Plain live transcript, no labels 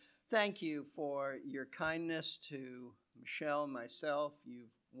Thank you for your kindness to Michelle and myself.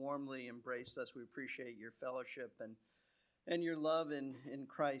 You've warmly embraced us. We appreciate your fellowship and your love in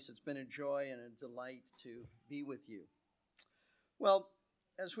Christ. It's been a joy and a delight to be with you. Well,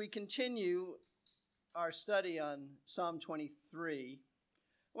 as we continue our study on Psalm 23,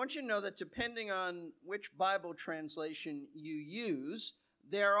 I want you to know that depending on which Bible translation you use,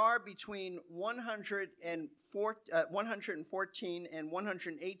 there are between 114 and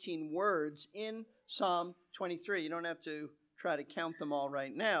 118 words in Psalm 23. You don't have to try to count them all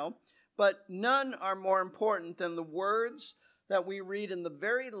right now, but none are more important than the words that we read in the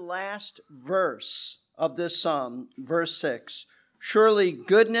very last verse of this psalm, verse 6. Surely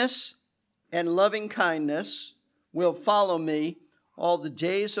goodness and loving kindness will follow me all the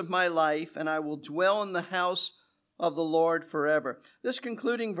days of my life, and I will dwell in the house of the Lord forever. This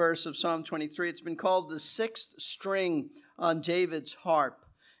concluding verse of Psalm 23, it's been called the sixth string on David's harp.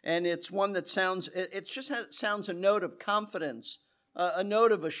 And it's one that sounds a note of confidence, a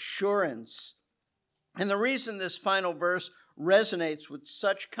note of assurance. And the reason this final verse resonates with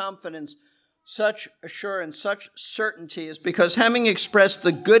such confidence, such assurance, such certainty is because having expressed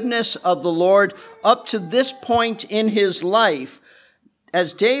the goodness of the Lord up to this point in his life,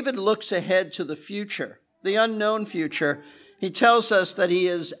 as David looks ahead to the future, the unknown future, he tells us that he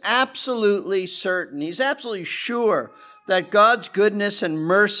is absolutely certain. He's absolutely sure that God's goodness and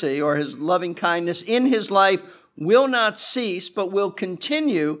mercy, or his loving kindness in his life, will not cease, but will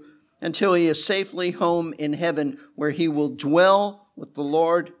continue until he is safely home in heaven, where he will dwell with the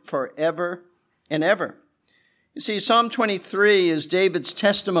Lord forever and ever. You see, Psalm 23 is David's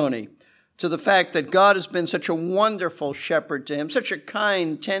testimony to the fact that God has been such a wonderful shepherd to him, such a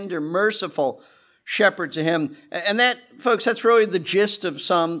kind, tender, merciful shepherd to him. And that, folks, that's really the gist of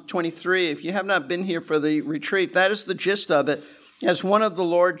Psalm 23. If you have not been here for the retreat, that is the gist of it. As one of the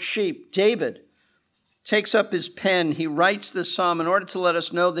Lord's sheep, David takes up his pen. He writes this psalm in order to let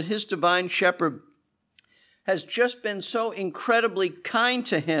us know that his divine shepherd has just been so incredibly kind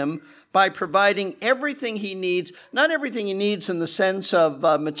to him by providing everything he needs, not everything he needs in the sense of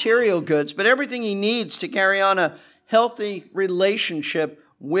material goods, but everything he needs to carry on a healthy relationship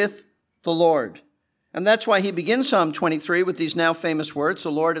with the Lord. And that's why he begins Psalm 23 with these now famous words, "The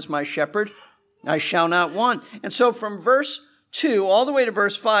Lord is my shepherd, I shall not want." And so from verse 2 all the way to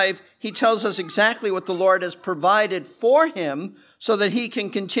verse 5, he tells us exactly what the Lord has provided for him so that he can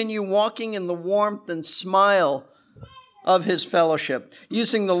continue walking in the warmth and smile of his fellowship.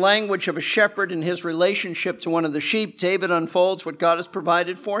 Using the language of a shepherd in his relationship to one of the sheep, David unfolds what God has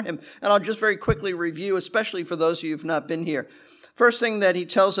provided for him. And I'll just very quickly review, especially for those of you who have not been here. First thing that he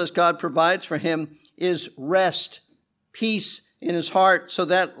tells us God provides for him is rest, peace in his heart, so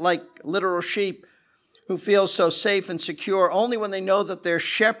that like literal sheep who feel so safe and secure only when they know that their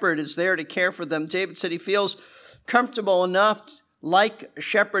shepherd is there to care for them. David said he feels comfortable enough, like a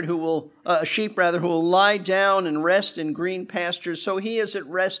sheep who will lie down and rest in green pastures. So he is at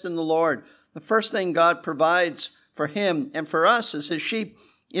rest in the Lord. The first thing God provides for him and for us as his sheep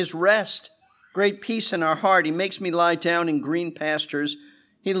is rest, great peace in our heart. He makes me lie down in green pastures.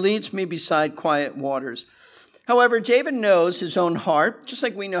 He leads me beside quiet waters. However, David knows his own heart, just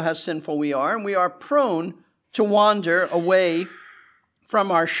like we know how sinful we are, and we are prone to wander away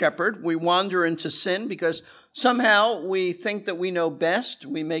from our shepherd. We wander into sin because somehow we think that we know best.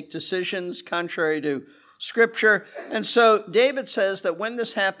 We make decisions contrary to Scripture. And so David says that when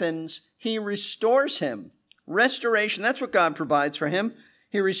this happens, he restores him. Restoration, that's what God provides for him.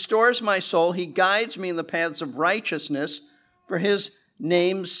 He restores my soul. He guides me in the paths of righteousness for his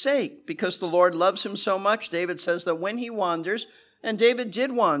name's sake. Because the Lord loves him so much, David says that when he wanders, and David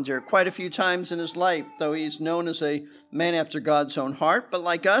did wander quite a few times in his life, though he's known as a man after God's own heart. But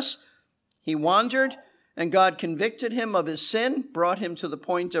like us, he wandered, and God convicted him of his sin, brought him to the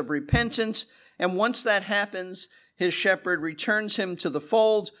point of repentance. And once that happens, his shepherd returns him to the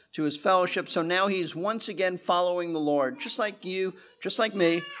fold, to his fellowship. So now he's once again following the Lord. Just like you, just like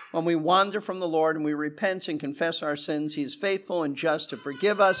me, when we wander from the Lord and we repent and confess our sins, he is faithful and just to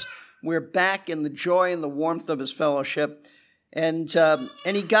forgive us. We're back in the joy and the warmth of his fellowship. And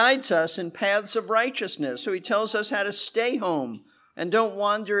he guides us in paths of righteousness. So he tells us how to stay home and don't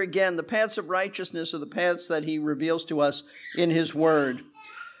wander again. The paths of righteousness are the paths that he reveals to us in his word.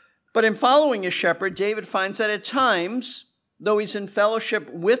 But in following his shepherd, David finds that at times, though he's in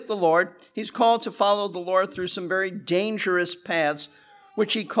fellowship with the Lord, he's called to follow the Lord through some very dangerous paths,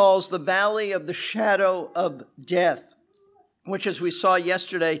 which he calls the valley of the shadow of death. which, as we saw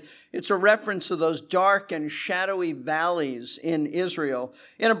yesterday, it's a reference to those dark and shadowy valleys in Israel.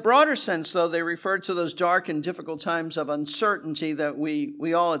 In a broader sense, though, they refer to those dark and difficult times of uncertainty that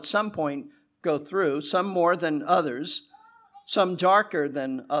we all at some point go through, some more than others, some darker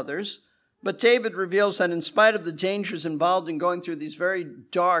than others. But David reveals that in spite of the dangers involved in going through these very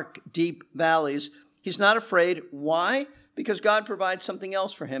dark, deep valleys, he's not afraid. Why? Because God provides something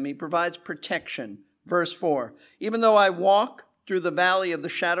else for him. He provides protection. Verse 4, even though I walk through the valley of the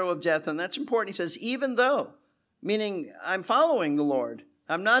shadow of death, and that's important. He says, even though, meaning I'm following the Lord.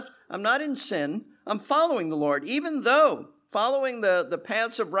 I'm not in sin. I'm following the Lord. Even though, following the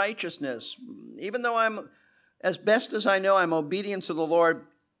paths of righteousness, even though I'm, as best as I know, I'm obedient to the Lord,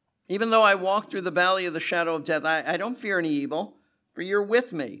 even though I walk through the valley of the shadow of death, I don't fear any evil, for you're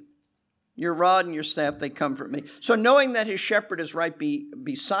with me. Your rod and your staff, they comfort me. So knowing that his shepherd is right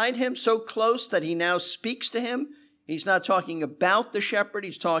beside him, so close that he now speaks to him, he's not talking about the shepherd,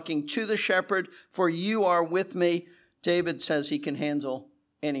 he's talking to the shepherd, for you are with me. David says he can handle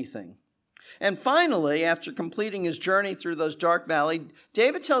anything. And finally, after completing his journey through those dark valleys,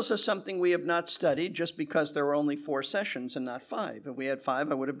 David tells us something we have not studied just because there were only 4 sessions and not 5. If we had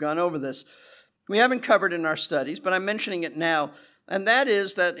 5, I would have gone over this. We haven't covered in our studies, but I'm mentioning it now. And that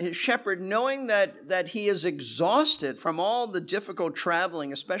is that his shepherd, knowing that he is exhausted from all the difficult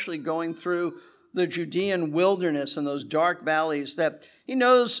traveling, especially going through the Judean wilderness and those dark valleys, that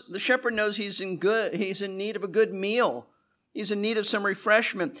the shepherd knows he's in need of a good meal. He's in need of some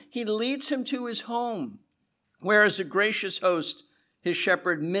refreshment. He leads him to his home, where as a gracious host, his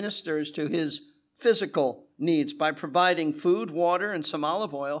shepherd ministers to his physical needs by providing food, water, and some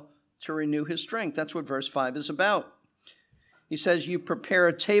olive oil to renew his strength. That's what verse 5 is about. He says, you prepare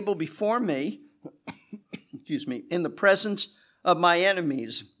a table before me, in the presence of my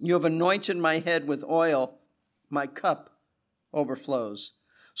enemies. You have anointed my head with oil. My cup overflows.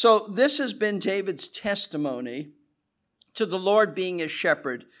 So this has been David's testimony to the Lord being his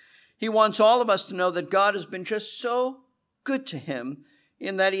shepherd. He wants all of us to know that God has been just so good to him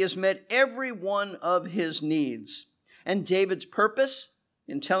in that he has met every one of his needs. And David's purpose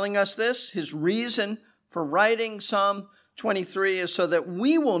in telling us this, his reason for writing Psalm 23, is so that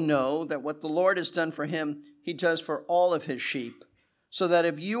we will know that what the Lord has done for him, he does for all of his sheep. So that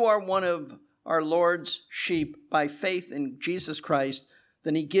if you are one of our Lord's sheep by faith in Jesus Christ,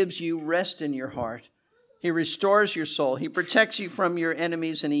 then he gives you rest in your heart. He restores your soul. He protects you from your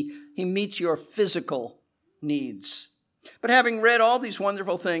enemies, and he meets your physical needs. But having read all these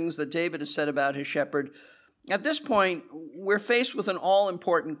wonderful things that David has said about his shepherd, at this point, we're faced with an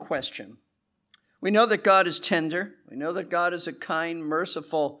all-important question. We know that God is tender. We know that God is a kind,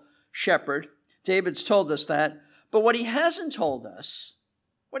 merciful shepherd. David's told us that. But what he hasn't told us,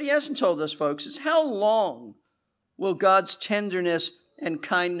 folks, is how long will God's tenderness and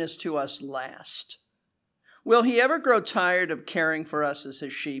kindness to us last? Will he ever grow tired of caring for us as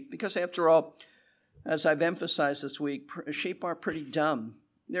his sheep? Because after all, as I've emphasized this week, sheep are pretty dumb.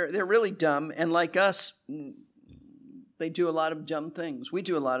 They're really dumb, and like us, they do a lot of dumb things. We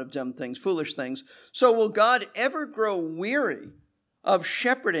do a lot of dumb things, foolish things. So will God ever grow weary of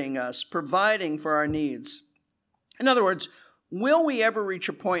shepherding us, providing for our needs? In other words, will we ever reach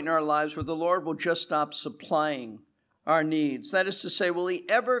a point in our lives where the Lord will just stop supplying our needs? That is to say, will he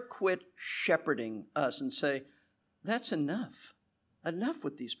ever quit shepherding us and say, that's enough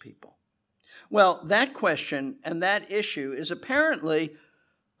with these people? Well, that question and that issue is apparently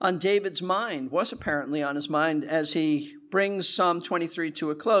on David's mind, was apparently on his mind as he brings Psalm 23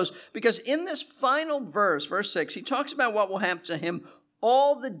 to a close. Because in this final verse, verse 6, he talks about what will happen to him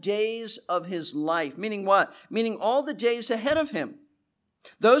all the days of his life. Meaning what? Meaning all the days ahead of him.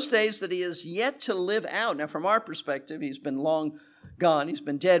 Those days that he is yet to live out. Now, from our perspective, he's been long gone. He's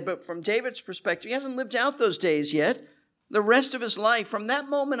been dead. But from David's perspective, he hasn't lived out those days yet. The rest of his life, from that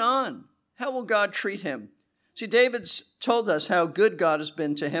moment on, how will God treat him? See, David's told us how good God has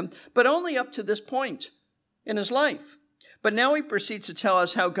been to him, but only up to this point in his life. But now he proceeds to tell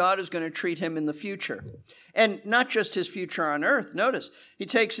us how God is going to treat him in the future. And not just his future on earth. Notice, he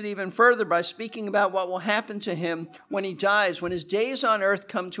takes it even further by speaking about what will happen to him when he dies, when his days on earth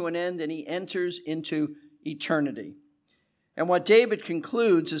come to an end and he enters into eternity. And what David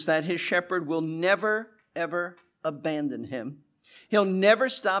concludes is that his shepherd will never, ever abandon him. He'll never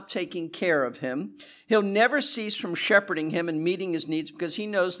stop taking care of him. He'll never cease from shepherding him and meeting his needs, because he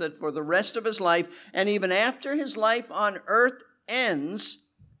knows that for the rest of his life, and even after his life on earth ends,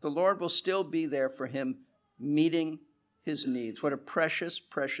 the Lord will still be there for him, meeting his needs. What a precious,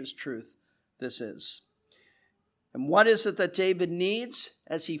 precious truth this is. And what is it that David needs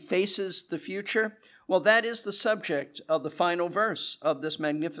as he faces the future? Well, that is the subject of the final verse of this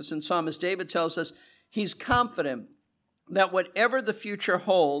magnificent psalm. As David tells us, he's confident that whatever the future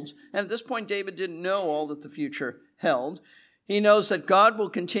holds, and at this point David didn't know all that the future held, he knows that God will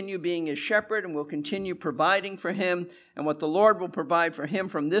continue being his shepherd and will continue providing for him, and what the Lord will provide for him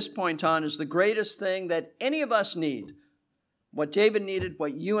from this point on is the greatest thing that any of us need. What David needed,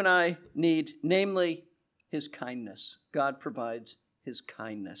 what you and I need, namely his kindness. God provides his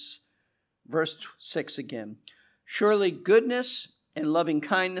kindness. Verse 6 again. Surely goodness and loving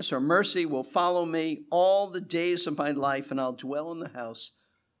kindness or mercy will follow me all the days of my life, and I'll dwell in the house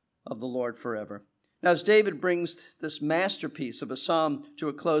of the Lord forever. Now, as David brings this masterpiece of a psalm to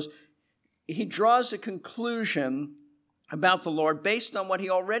a close, he draws a conclusion about the Lord based on what he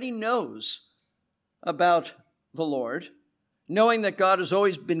already knows about the Lord, knowing that God has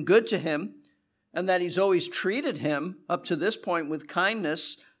always been good to him and that he's always treated him up to this point with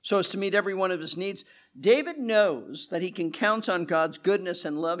kindness so as to meet every one of his needs. David knows that he can count on God's goodness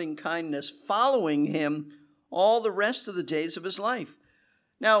and loving kindness following him all the rest of the days of his life.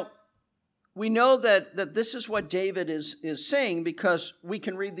 Now, we know that this is what David is saying because we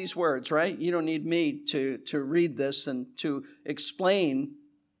can read these words, right? You don't need me to read this and to explain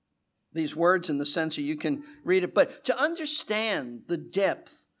these words in the sense that you can read it. But to understand the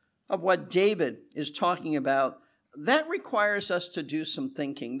depth of what David is talking about, that requires us to do some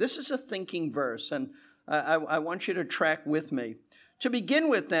thinking. This is a thinking verse, and I want you to track with me. To begin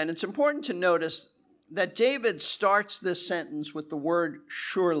with, then, it's important to notice that David starts this sentence with the word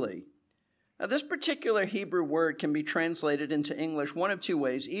surely. Now, this particular Hebrew word can be translated into English one of two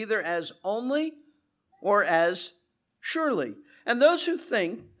ways, either as only or as surely. And those who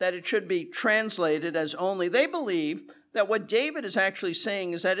think that it should be translated as only, they believe that what David is actually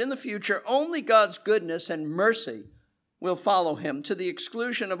saying is that in the future, only God's goodness and mercy will follow him to the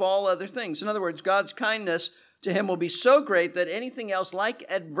exclusion of all other things. In other words, God's kindness to him will be so great that anything else like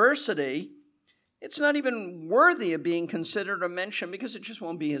adversity, it's not even worthy of being considered or mentioned because it just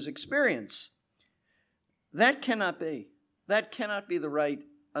won't be his experience. That cannot be. That cannot be the right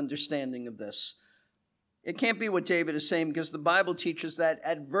understanding of this. It can't be what David is saying because the Bible teaches that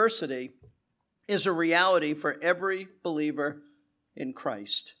adversity is a reality for every believer in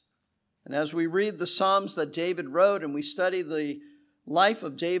Christ. And as we read the Psalms that David wrote and we study the life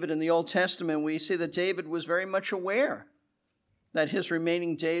of David in the Old Testament, we see that David was very much aware that his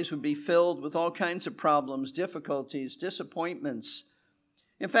remaining days would be filled with all kinds of problems, difficulties, disappointments.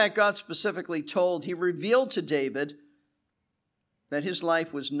 In fact, God specifically he revealed to David that his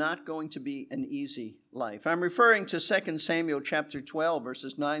life was not going to be an easy life. I'm referring to 2 Samuel chapter 12,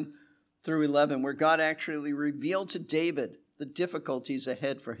 verses 9 through 11, where God actually revealed to David the difficulties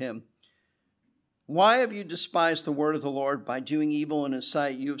ahead for him. Why have you despised the word of the Lord by doing evil in his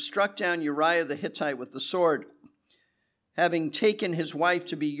sight? You have struck down Uriah the Hittite with the sword, having taken his wife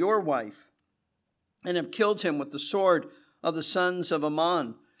to be your wife, and have killed him with the sword of the sons of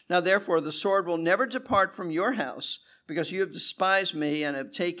Ammon. Now therefore the sword will never depart from your house, because you have despised me and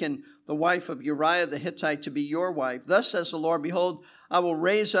have taken the wife of Uriah the Hittite to be your wife. Thus says the Lord, behold, I will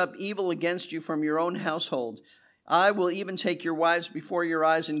raise up evil against you from your own household. I will even take your wives before your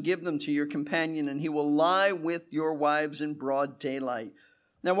eyes and give them to your companion, and he will lie with your wives in broad daylight.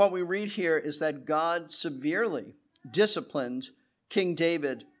 Now what we read here is that God severely disciplined King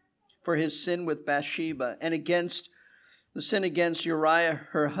David for his sin with Bathsheba and against the sin against Uriah,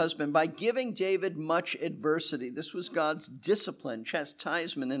 her husband, by giving David much adversity. This was God's discipline,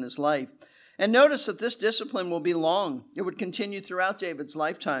 chastisement in his life. And notice that this discipline will be long. It would continue throughout David's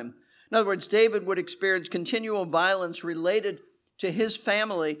lifetime. In other words, David would experience continual violence related to his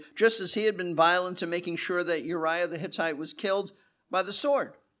family, just as he had been violent in making sure that Uriah the Hittite was killed by the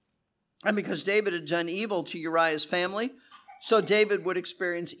sword. And because David had done evil to Uriah's family, so David would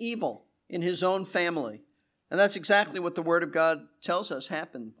experience evil in his own family. And that's exactly what the Word of God tells us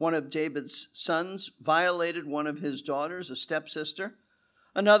happened. One of David's sons violated one of his daughters, a stepsister.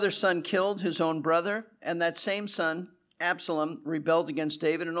 Another son killed his own brother, and that same son, Absalom, rebelled against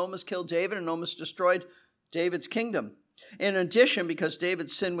David and almost killed David and almost destroyed David's kingdom. In addition, because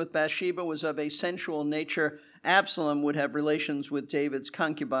David's sin with Bathsheba was of a sensual nature, Absalom would have relations with David's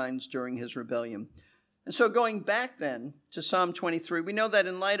concubines during his rebellion. And so going back then to Psalm 23, we know that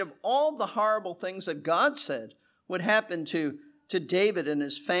in light of all the horrible things that God said would happen to David and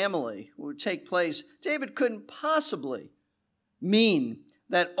his family, would take place, David couldn't possibly mean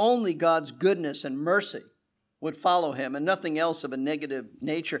that only God's goodness and mercy would follow him and nothing else of a negative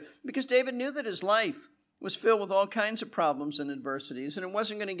nature, because David knew that his life was filled with all kinds of problems and adversities, and it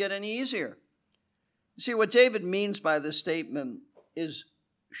wasn't going to get any easier. You see, what David means by this statement is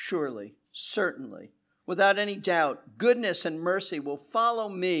surely, certainly, without any doubt, goodness and mercy will follow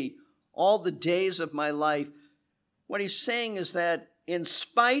me all the days of my life. What he's saying is that in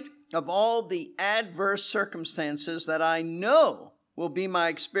spite of all the adverse circumstances that I know will be my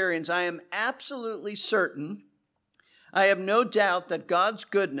experience, I am absolutely certain, I have no doubt that God's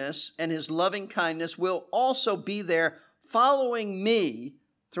goodness and his loving kindness will also be there following me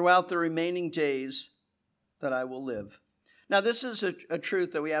throughout the remaining days that I will live. Now, this is a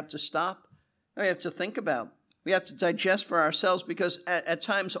truth that we have to stop. We have to think about. We have to digest for ourselves, because at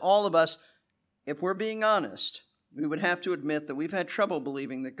times all of us, if we're being honest, we would have to admit that we've had trouble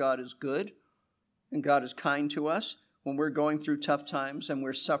believing that God is good and God is kind to us when we're going through tough times and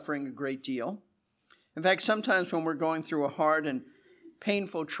we're suffering a great deal. In fact, sometimes when we're going through a hard and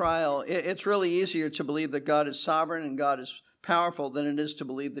painful trial, it's really easier to believe that God is sovereign and God is powerful than it is to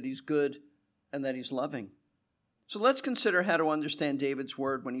believe that he's good and that he's loving. So let's consider how to understand David's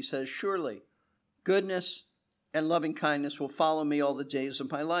word when he says, surely goodness and loving kindness will follow me all the days of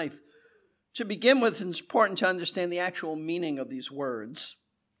my life. To begin with, it's important to understand the actual meaning of these words.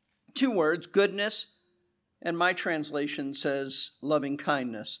 Two words, goodness, and my translation says loving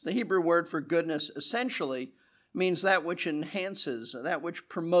kindness. The Hebrew word for goodness essentially means that which enhances, that which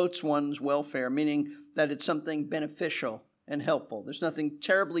promotes one's welfare, meaning that it's something beneficial and helpful. There's nothing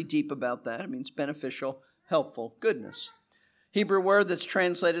terribly deep about that. It means beneficial, helpful, goodness. Hebrew word that's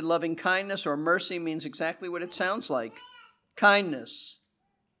translated loving kindness or mercy means exactly what it sounds like. Kindness,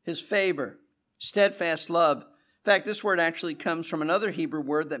 his favor, steadfast love. In fact, this word actually comes from another Hebrew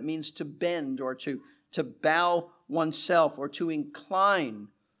word that means to bend or to bow oneself or to incline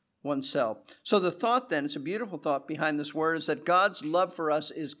oneself. So the thought then, it's a beautiful thought behind this word, is that God's love for us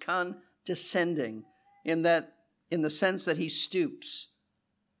is condescending in the sense that he stoops.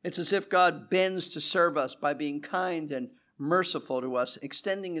 It's as if God bends to serve us by being kind and merciful to us,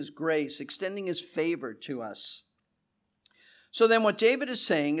 extending his grace, extending his favor to us. So then what David is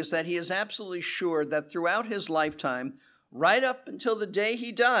saying is that he is absolutely sure that throughout his lifetime, right up until the day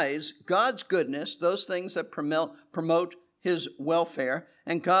he dies, God's goodness, those things that promote his welfare,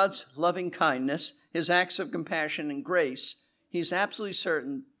 and God's loving kindness, his acts of compassion and grace, he's absolutely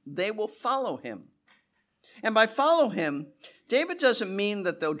certain they will follow him. And by follow him, David doesn't mean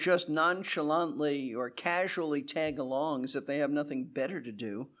that they'll just nonchalantly or casually tag along as if they have nothing better to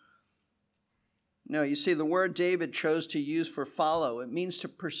do. No, you see, the word David chose to use for follow, it means to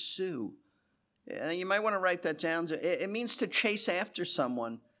pursue. You might want to write that down. It means to chase after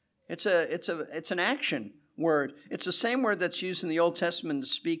someone. It's an action word. It's the same word that's used in the Old Testament to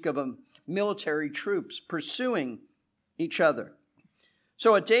speak of military troops pursuing each other.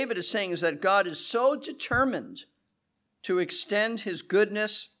 So what David is saying is that God is so determined to extend his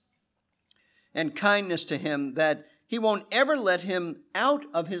goodness and kindness to him that he won't ever let him out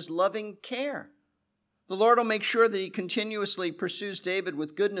of his loving care. The Lord will make sure that he continuously pursues David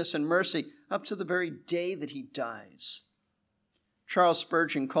with goodness and mercy up to the very day that he dies. Charles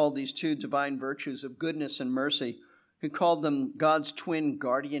Spurgeon called these two divine virtues of goodness and mercy, he called them God's twin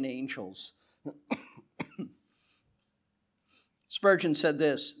guardian angels. Spurgeon said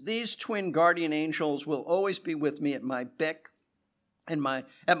this, "These twin guardian angels will always be with me at my back and my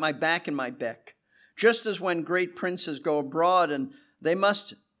beck. Just as when great princes go abroad and they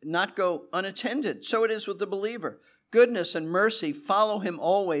must not go unattended, so it is with the believer. Goodness and mercy follow him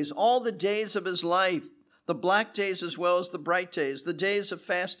always, all the days of his life, the black days as well as the bright days, the days of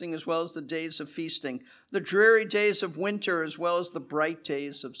fasting as well as the days of feasting, the dreary days of winter as well as the bright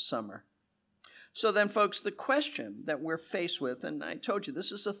days of summer." So then, folks, the question that we're faced with, and I told you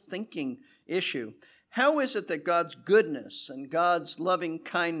this is a thinking issue, how is it that God's goodness and God's loving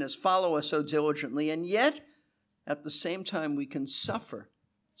kindness follow us so diligently, and yet at the same time we can suffer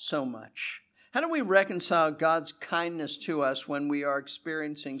so much? How do we reconcile God's kindness to us when we are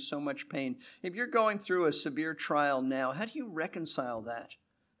experiencing so much pain? If you're going through a severe trial now, how do you reconcile that?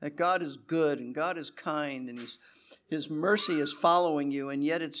 That God is good and God is kind and his mercy is following you, and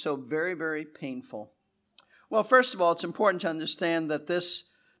yet it's so very, very painful. Well, first of all, it's important to understand that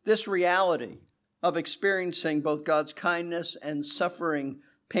this reality of experiencing both God's kindness and suffering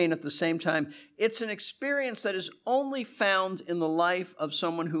pain at the same time, it's an experience that is only found in the life of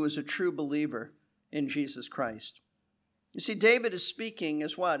someone who is a true believer in Jesus Christ. You see, David is speaking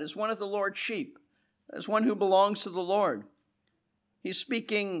as what? As one of the Lord's sheep, as one who belongs to the Lord. He's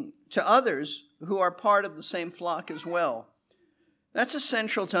speaking to others who are part of the same flock as well. That's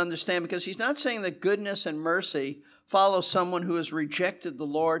essential to understand, because he's not saying that goodness and mercy follow someone who has rejected the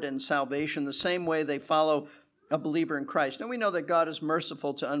Lord and salvation the same way they follow a believer in Christ. Now, we know that God is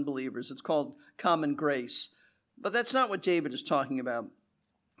merciful to unbelievers. It's called common grace. But that's not what David is talking about.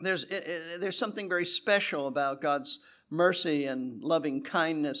 there's something very special about God's mercy and loving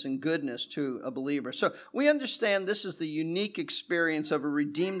kindness and goodness to a believer. So we understand this is the unique experience of a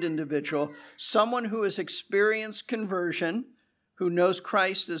redeemed individual, someone who has experienced conversion, who knows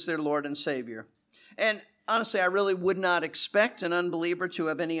Christ as their Lord and Savior. And honestly, I really would not expect an unbeliever to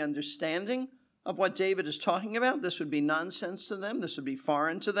have any understanding of what David is talking about. This would be nonsense to them. This would be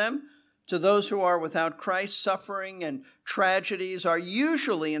foreign to them. To those who are without Christ, suffering and tragedies are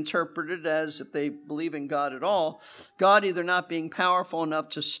usually interpreted as, if they believe in God at all, God either not being powerful enough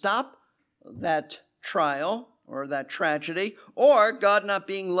to stop that trial or that tragedy, or God not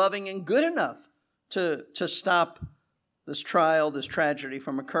being loving and good enough to stop this trial, this tragedy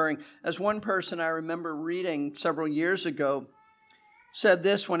from occurring. As one person I remember reading several years ago said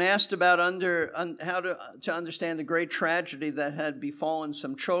this when asked about how to understand a great tragedy that had befallen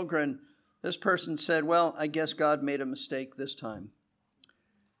some children. This person said, well, I guess God made a mistake this time.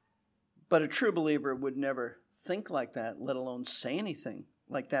 But a true believer would never think like that, let alone say anything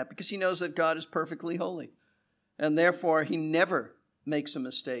like that, because he knows that God is perfectly holy. And therefore, he never makes a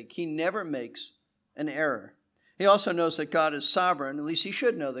mistake. He never makes an error. He also knows that God is sovereign. At least he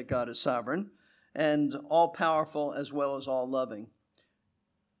should know that God is sovereign and all-powerful as well as all-loving.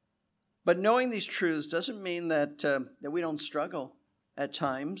 But knowing these truths doesn't mean that we don't struggle at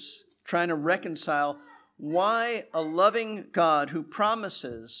times, trying to reconcile why a loving God who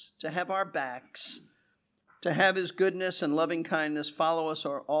promises to have our backs, to have his goodness and loving kindness follow us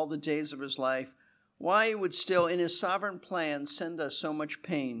all the days of his life, why he would still, in his sovereign plan, send us so much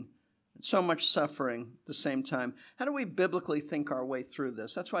pain and so much suffering at the same time. How do we biblically think our way through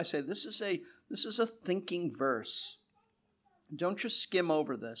this? That's why I say this is a thinking verse. Don't just skim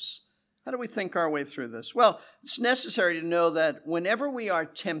over this. How do we think our way through this? Well, it's necessary to know that whenever we are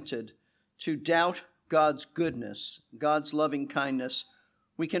tempted to doubt God's goodness, God's loving kindness,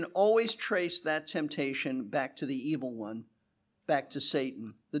 we can always trace that temptation back to the evil one, back to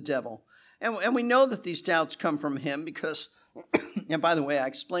Satan, the devil. And we know that these doubts come from him because, and by the way, I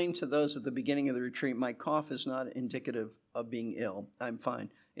explained to those at the beginning of the retreat, my cough is not indicative of being ill. I'm fine.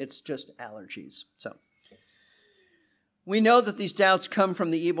 It's just allergies. So we know that these doubts come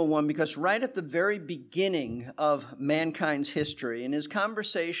from the evil one because right at the very beginning of mankind's history, in his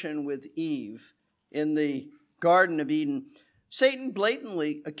conversation with Eve in the Garden of Eden, Satan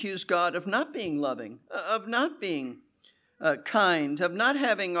blatantly accused God of not being loving, of not being kind, of not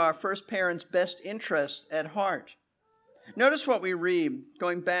having our first parents' best interests at heart. Notice what we read,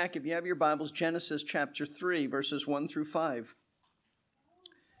 going back, if you have your Bibles, Genesis chapter 3, verses 1 through 5.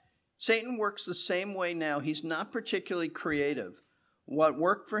 Satan works the same way now. He's not particularly creative. What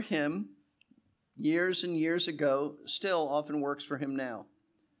worked for him years and years ago still often works for him now.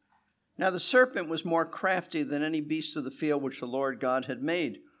 Now the serpent was more crafty than any beast of the field which the Lord God had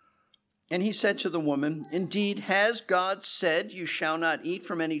made. And he said to the woman, indeed, has God said, you shall not eat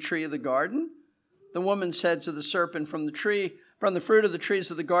from any tree of the garden? The woman said to the serpent, from the fruit of the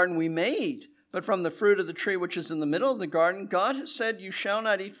trees of the garden we may eat. But from the fruit of the tree which is in the middle of the garden, God has said, you shall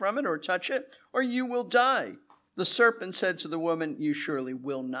not eat from it or touch it, or you will die. The serpent said to the woman, you surely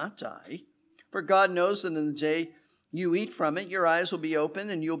will not die. For God knows that in the day you eat from it, your eyes will be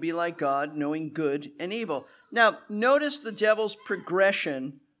opened, and you'll be like God, knowing good and evil. Now, notice the devil's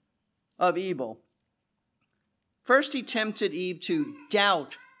progression of evil. First, he tempted Eve to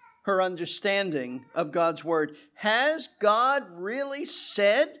doubt her understanding of God's word. Has God really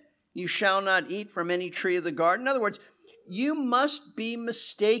said, you shall not eat from any tree of the garden? In other words, you must be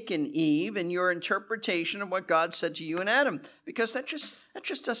mistaken, Eve, in your interpretation of what God said to you and Adam, because that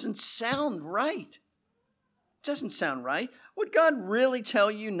just doesn't sound right. It doesn't sound right. Would God really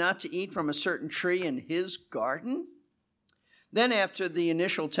tell you not to eat from a certain tree in his garden? Then after the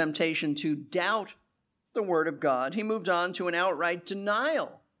initial temptation to doubt the word of God, he moved on to an outright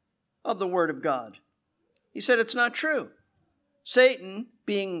denial of the word of God. He said it's not true. Satan,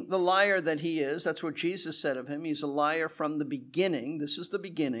 being the liar that he is, that's what Jesus said of him. He's a liar from the beginning. This is the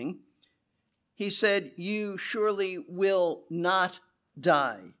beginning. He said, you surely will not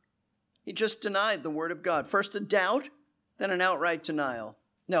die. He just denied the word of God. First a doubt, then an outright denial.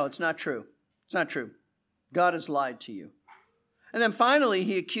 No, it's not true. It's not true. God has lied to you. And then finally,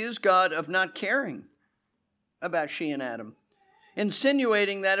 he accused God of not caring about she and Adam,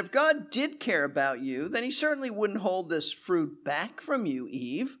 insinuating that if God did care about you, then he certainly wouldn't hold this fruit back from you,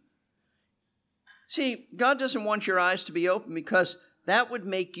 Eve. See, God doesn't want your eyes to be open because that would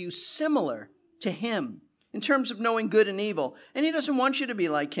make you similar to him in terms of knowing good and evil. And he doesn't want you to be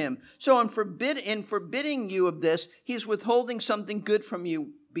like him. So in forbidding you of this, he's withholding something good from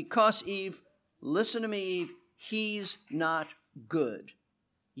you because, Eve, listen to me, Eve, he's not good.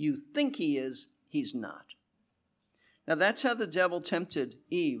 you think he is, he's not. Now that's how the devil tempted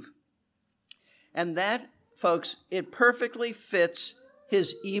Eve. And that, folks, it perfectly fits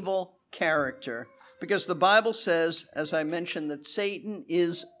his evil character. Because the Bible says, as I mentioned, that Satan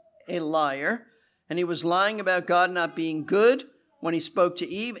is a liar. And he was lying about God not being good when he spoke to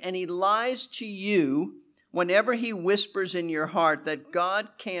Eve. And he lies to you whenever he whispers in your heart that God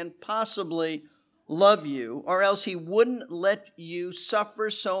can't possibly love you, or else he wouldn't let you suffer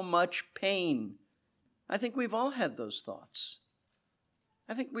so much pain. I think we've all had those thoughts.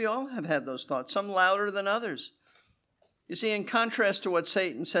 I think we all have had those thoughts, some louder than others. You see, in contrast to what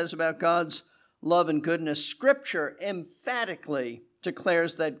Satan says about God's love and goodness, Scripture emphatically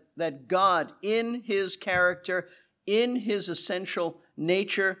declares that God, in his character, in his essential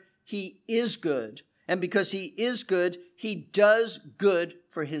nature, he is good. And because he is good, he does good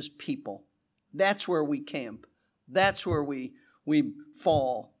for his people. That's where we camp. That's where we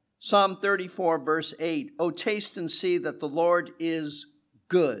fall. Psalm 34, verse 8, "O taste and see that the Lord is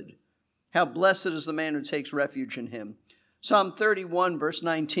good. How blessed is the man who takes refuge in him." Psalm 31, verse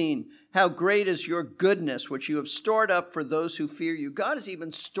 19, "How great is your goodness, which you have stored up for those who fear you." God has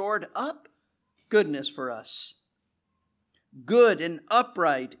even stored up goodness for us. "Good and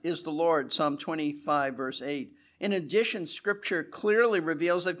upright is the Lord," Psalm 25, verse 8. In addition, Scripture clearly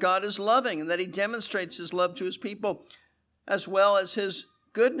reveals that God is loving and that he demonstrates his love to his people as well as his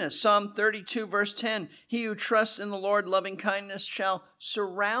goodness. Psalm 32, verse 10, "He who trusts in the Lord, loving kindness shall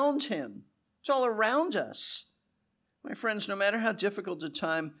surround him." It's all around us. My friends, no matter how difficult a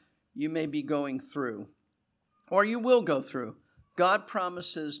time you may be going through, or you will go through, God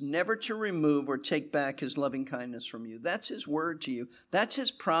promises never to remove or take back his loving kindness from you. That's his word to you. That's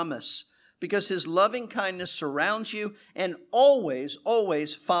his promise. Because his loving kindness surrounds you and always,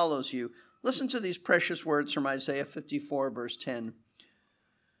 always follows you. Listen to these precious words from Isaiah 54, verse 10.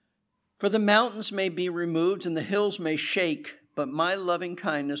 "For the mountains may be removed and the hills may shake, but my loving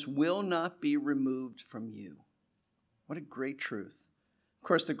kindness will not be removed from you." What a great truth. Of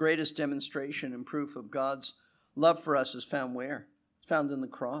course, the greatest demonstration and proof of God's love for us is found where? It's found in the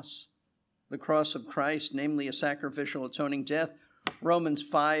cross of Christ, namely a sacrificial atoning death. Romans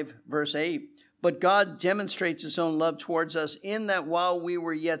 5, verse 8, "But God demonstrates his own love towards us in that while we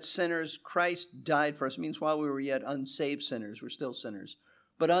were yet sinners, Christ died for us." It means while we were yet unsaved sinners. We're still sinners.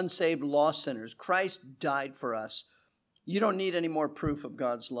 But unsaved, lost sinners. Christ died for us. You don't need any more proof of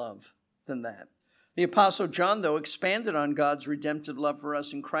God's love than that. The Apostle John, though, expanded on God's redemptive love for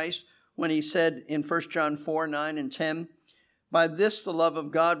us in Christ when he said in 1 John 4, 9 and 10, "By this the love of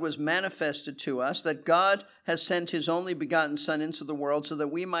God was manifested to us, that God has sent his only begotten Son into the world so that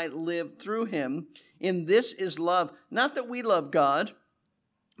we might live through him. In this is love, not that we love God,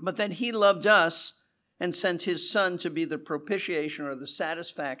 but that he loved us and sent his Son to be the propitiation or the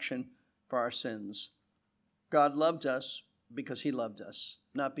satisfaction for our sins." God loved us because he loved us,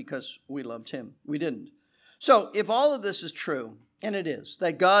 not because we loved him. We didn't. So if all of this is true, and it is,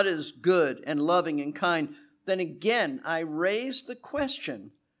 that God is good and loving and kind, then again, I raise the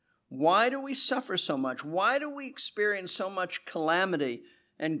question, why do we suffer so much? Why do we experience so much calamity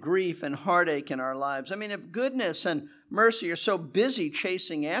and grief and heartache in our lives? I mean, if goodness and mercy are so busy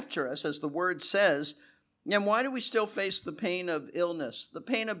chasing after us, as the word says, then why do we still face the pain of illness, the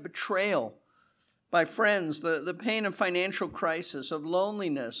pain of betrayal by friends, the pain of financial crisis, of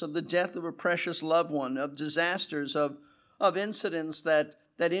loneliness, of the death of a precious loved one, of disasters, of incidents that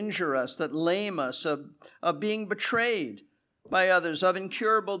injure us, that lame us, of being betrayed by others, of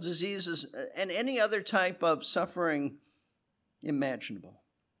incurable diseases, and any other type of suffering imaginable?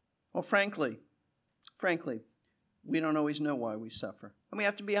 Well, frankly, we don't always know why we suffer. And we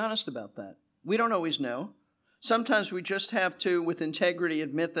have to be honest about that. We don't always know. Sometimes we just have to, with integrity,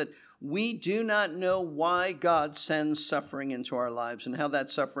 admit that we do not know why God sends suffering into our lives and how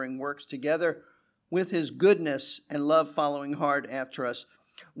that suffering works together with his goodness and love following hard after us.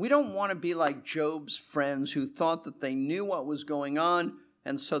 We don't want to be like Job's friends who thought that they knew what was going on,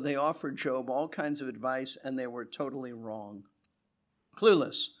 and so they offered Job all kinds of advice, and they were totally wrong.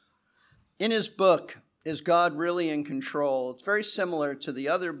 Clueless. In his book, Is God Really in Control? It's very similar to the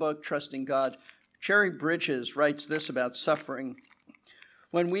other book, Trusting God. Jerry Bridges writes this about suffering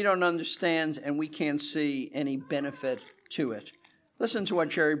when we don't understand and we can't see any benefit to it. Listen to what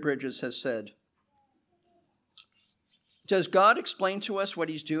Jerry Bridges has said. Does God explain to us what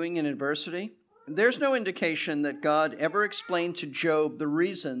he's doing in adversity? There's no indication that God ever explained to Job the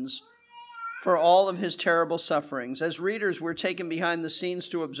reasons for all of his terrible sufferings. As readers, we're taken behind the scenes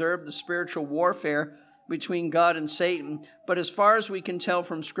to observe the spiritual warfare between God and Satan. But as far as we can tell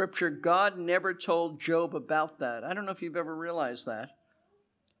from Scripture, God never told Job about that. I don't know if you've ever realized that.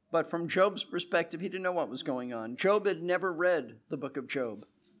 But from Job's perspective, he didn't know what was going on. Job had never read the book of Job.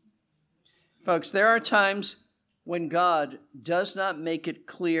 Folks, there are times when God does not make it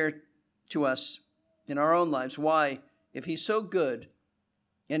clear to us in our own lives why, if he's so good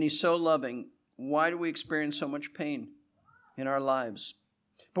and he's so loving, why do we experience so much pain in our lives?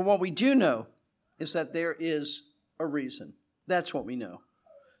 But what we do know is that there is a reason. That's what we know.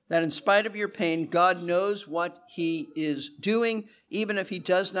 That in spite of your pain, God knows what he is doing, even if he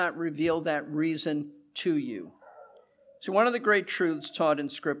does not reveal that reason to you. So one of the great truths taught in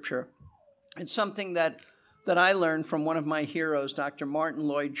Scripture, it's something that I learned from one of my heroes, Dr. Martin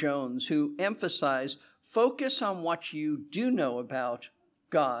Lloyd-Jones, who emphasized, focus on what you do know about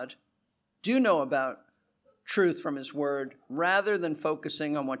God, do know about truth from his word, rather than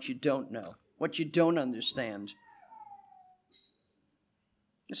focusing on what you don't know, what you don't understand.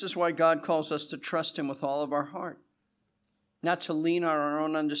 This is why God calls us to trust him with all of our heart, not to lean on our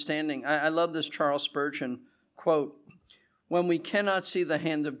own understanding. I love this Charles Spurgeon quote, when we cannot see the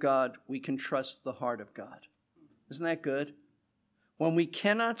hand of God, we can trust the heart of God. Isn't that good? When we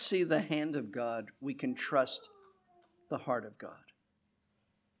cannot see the hand of God, we can trust the heart of God.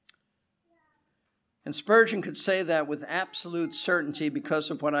 And Spurgeon could say that with absolute certainty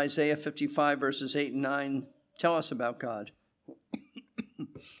because of what Isaiah 55 verses 8 and 9 tell us about God.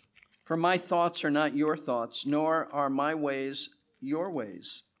 For my thoughts are not your thoughts, nor are my ways your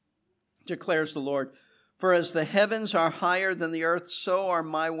ways, declares the Lord. For as the heavens are higher than the earth, so are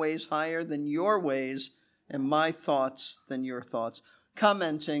my ways higher than your ways, and my thoughts than your thoughts.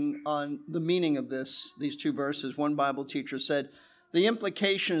 Commenting on the meaning of these two verses, one Bible teacher said, the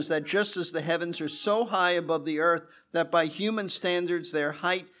implication is that just as the heavens are so high above the earth that by human standards their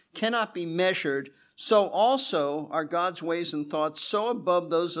height cannot be measured, so also are God's ways and thoughts so above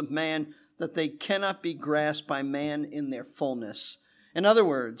those of man that they cannot be grasped by man in their fullness. In other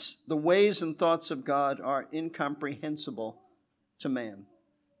words, the ways and thoughts of God are incomprehensible to man.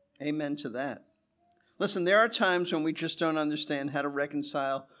 Amen to that. Listen, there are times when we just don't understand how to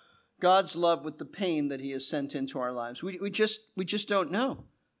reconcile God's love with the pain that he has sent into our lives. We just don't know.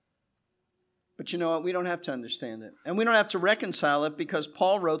 But you know what? We don't have to understand it. And we don't have to reconcile it because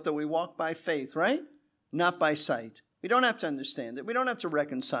Paul wrote that we walk by faith, right? Not by sight. We don't have to understand it. We don't have to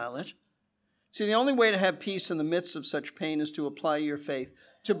reconcile it. See, the only way to have peace in the midst of such pain is to apply your faith,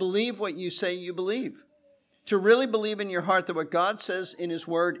 to believe what you say you believe, to really believe in your heart that what God says in his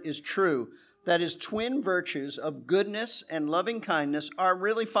word is true, that his twin virtues of goodness and loving kindness are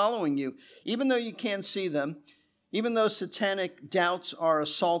really following you, even though you can't see them, even though satanic doubts are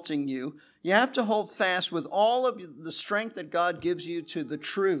assaulting you. You have to hold fast with all of the strength that God gives you to the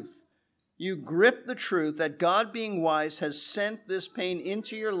truth. You grip the truth that God, being wise, has sent this pain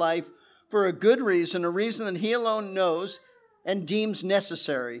into your life for a good reason, a reason that he alone knows and deems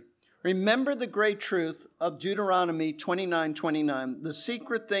necessary. Remember the great truth of Deuteronomy 29:29. The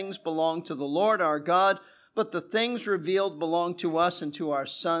secret things belong to the Lord our God, but the things revealed belong to us and to our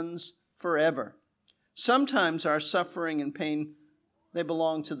sons forever. Sometimes our suffering and pain, they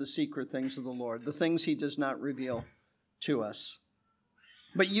belong to the secret things of the Lord, the things he does not reveal to us.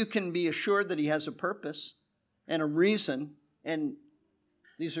 But you can be assured that he has a purpose and a reason, and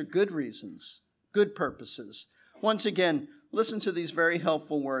these are good reasons, good purposes. Once again, listen to these very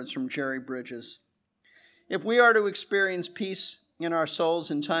helpful words from Jerry Bridges. If we are to experience peace in our souls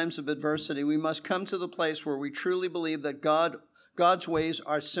in times of adversity, we must come to the place where we truly believe that God's ways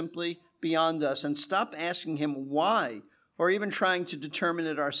are simply beyond us and stop asking him why or even trying to determine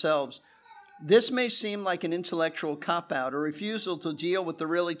it ourselves. This may seem like an intellectual cop-out or refusal to deal with the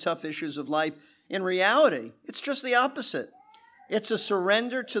really tough issues of life. In reality, it's just the opposite. It's a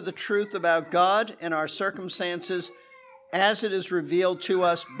surrender to the truth about God and our circumstances as it is revealed to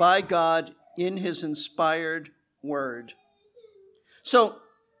us by God in his inspired word. So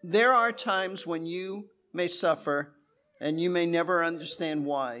there are times when you may suffer and you may never understand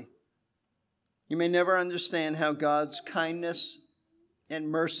why. You may never understand how God's kindness and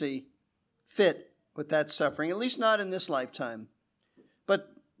mercy fit with that suffering, at least not in this lifetime.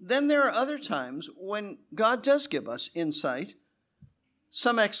 But then there are other times when God does give us insight,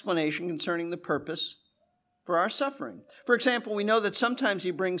 some explanation concerning the purpose for our suffering. For example, we know that sometimes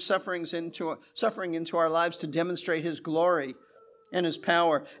he brings suffering into our lives to demonstrate his glory and his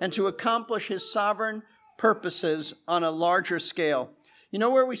power and to accomplish his sovereign purposes on a larger scale. You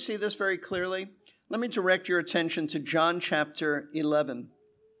know where we see this very clearly? Let me direct your attention to John chapter 11.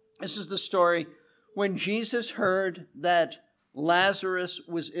 This is the story when Jesus heard that Lazarus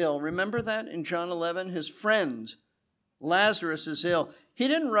was ill. Remember that in John 11? His friend Lazarus is ill. He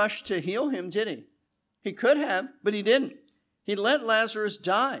didn't rush to heal him, did he? He could have, but he didn't. He let Lazarus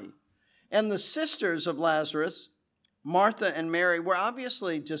die. And the sisters of Lazarus, Martha and Mary, were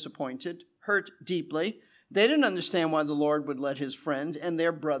obviously disappointed, hurt deeply. They didn't understand why the Lord would let his friend and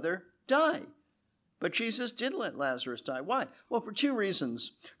their brother die. But Jesus did let Lazarus die. Why? Well, for two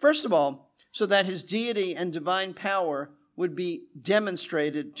reasons. First of all, so that his deity and divine power would be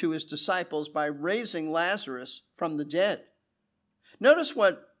demonstrated to his disciples by raising Lazarus from the dead. Notice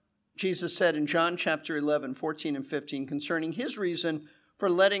what Jesus said in John chapter 11, 14 and 15 concerning his reason for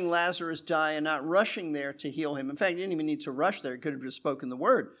letting Lazarus die and not rushing there to heal him. In fact, he didn't even need to rush there. He could have just spoken the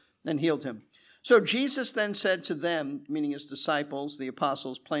word and healed him. So Jesus then said to them, meaning his disciples, the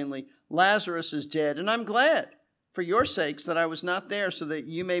apostles plainly, Lazarus is dead, and I'm glad for your sakes that I was not there so that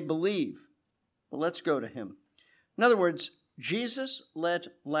you may believe. But let's go to him. In other words, Jesus let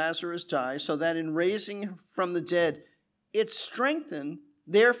Lazarus die so that in raising him from the dead, it strengthened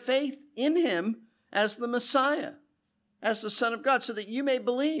their faith in him as the Messiah, as the Son of God, so that you may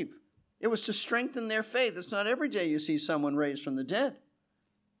believe. It was to strengthen their faith. It's not every day you see someone raised from the dead.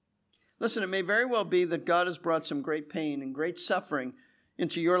 Listen, it may very well be that God has brought some great pain and great suffering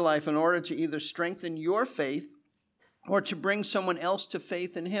into your life in order to either strengthen your faith or to bring someone else to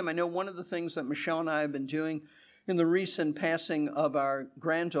faith in him. I know one of the things that Michelle and I have been doing in the recent passing of our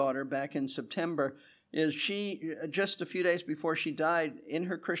granddaughter back in September is she, just a few days before she died, in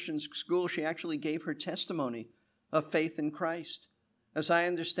her Christian school, she actually gave her testimony of faith in Christ. As I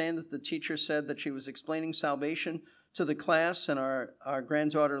understand it, the teacher said that she was explaining salvation to the class, and our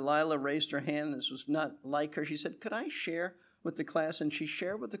granddaughter Lila raised her hand. This was not like her. She said, could I share with the class? And she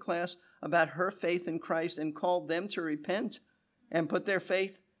shared with the class about her faith in Christ and called them to repent and put their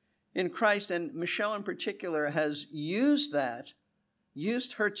faith in Christ. And Michelle in particular has used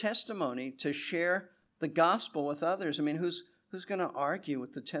her testimony to share the gospel with others. I mean, who's going to argue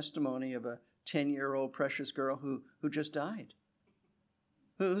with the testimony of a 10-year-old precious girl who just died?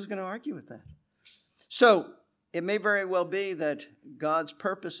 Who's going to argue with that? So it may very well be that God's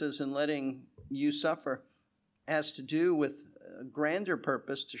purposes in letting you suffer has to do with a grander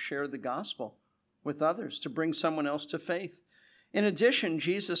purpose to share the gospel with others, to bring someone else to faith. In addition,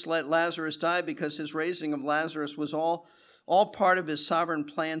 Jesus let Lazarus die because his raising of Lazarus was all part of his sovereign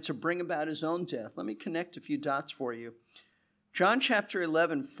plan to bring about his own death. Let me connect a few dots for you. John chapter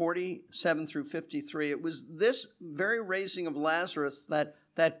 11, 47 through 53, it was this very raising of Lazarus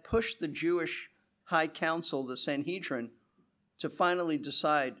that pushed the Jewish high council, the Sanhedrin, to finally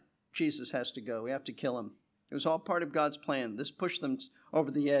decide Jesus has to go. We have to kill him. It was all part of God's plan. This pushed them over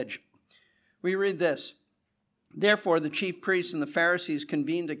the edge. We read this. Therefore, the chief priests and the Pharisees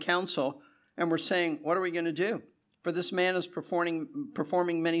convened a council and were saying, what are we going to do? For this man is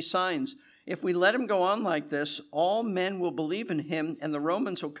performing many signs. If we let him go on like this, all men will believe in him, and the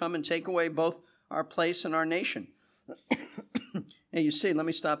Romans will come and take away both our place and our nation. Now, you see, let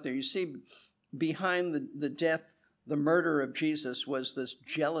me stop there. You see, behind the death, the murder of Jesus was this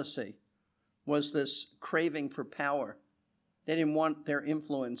jealousy, was this craving for power. They didn't want their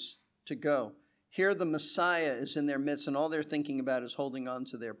influence to go. Here the Messiah is in their midst, and all they're thinking about is holding on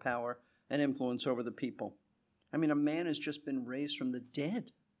to their power and influence over the people. I mean, a man has just been raised from the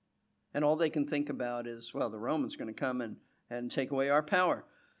dead. And all they can think about is, well, the Romans are going to come and take away our power.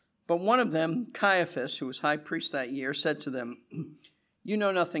 But one of them, Caiaphas, who was high priest that year, said to them, you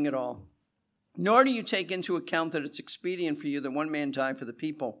know nothing at all, nor do you take into account that it's expedient for you that one man die for the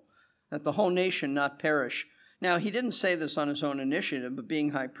people, that the whole nation not perish. Now, he didn't say this on his own initiative, but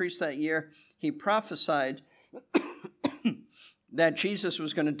being high priest that year, he prophesied that Jesus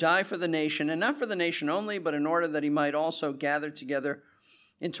was going to die for the nation, and not for the nation only, but in order that he might also gather together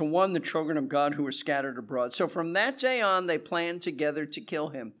into one the children of God who were scattered abroad. So from that day on, they planned together to kill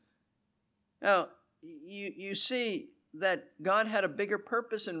him. Now, you see that God had a bigger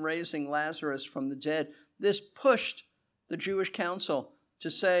purpose in raising Lazarus from the dead. This pushed the Jewish council to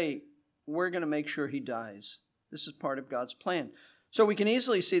say, we're going to make sure he dies. This is part of God's plan. So we can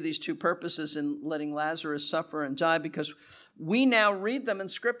easily see these two purposes in letting Lazarus suffer and die because we now read them in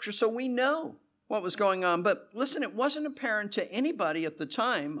Scripture, so we know what was going on. But listen, it wasn't apparent to anybody at the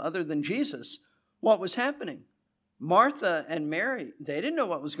time, other than Jesus, what was happening. Martha and Mary, they didn't know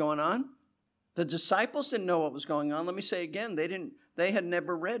what was going on. The disciples didn't know what was going on. Let me say again, they had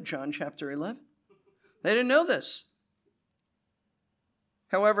never read John chapter 11. They didn't know this.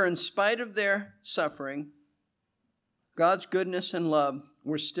 However, in spite of their suffering, God's goodness and love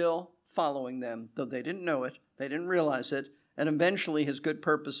were still following them, though they didn't know it, they didn't realize it, and eventually his good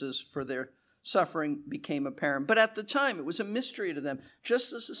purposes for their suffering became apparent. But at the time, it was a mystery to them,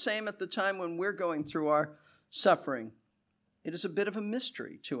 just as the same at the time when we're going through our suffering. It is a bit of a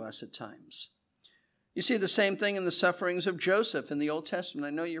mystery to us at times. You see the same thing in the sufferings of Joseph in the Old Testament.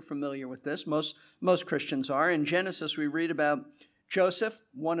 I know you're familiar with this. Most Christians are. In Genesis, we read about Joseph,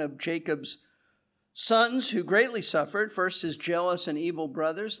 one of Jacob's sons who greatly suffered. First, his jealous and evil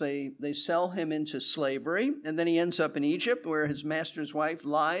brothers, they sell him into slavery. And then he ends up in Egypt, where his master's wife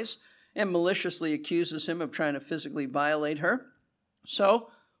lies and maliciously accuses him of trying to physically violate her. So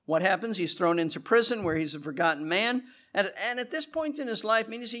what happens? He's thrown into prison where he's a forgotten man. And at this point in his life, I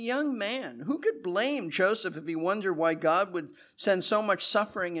mean, he's a young man. Who could blame Joseph if he wondered why God would send so much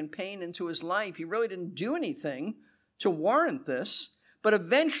suffering and pain into his life? He really didn't do anything to warrant this. But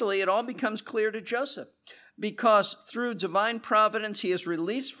eventually it all becomes clear to Joseph, because through divine providence, he is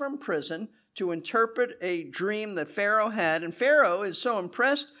released from prison to interpret a dream that Pharaoh had. And Pharaoh is so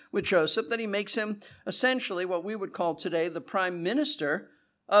impressed with Joseph that he makes him essentially what we would call today the prime minister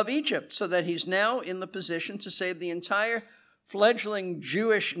of Egypt, so that he's now in the position to save the entire fledgling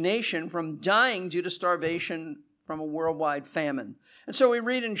Jewish nation from dying due to starvation from a worldwide famine. And so we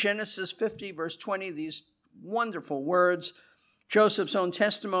read in Genesis 50, verse 20, these wonderful words, Joseph's own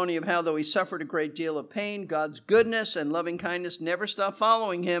testimony of how, though he suffered a great deal of pain, God's goodness and loving kindness never stopped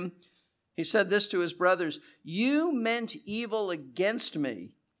following him. He said this to his brothers, "You meant evil against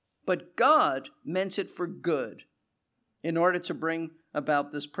me, but God meant it for good, in order to bring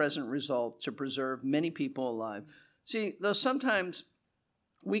about this present result, to preserve many people alive." See, though sometimes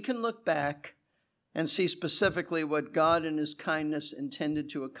we can look back and see specifically what God in his kindness intended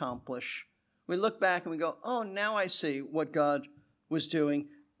to accomplish. We look back and we go, oh, now I see what God was doing.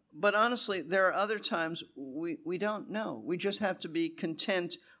 But honestly, there are other times we don't know. We just have to be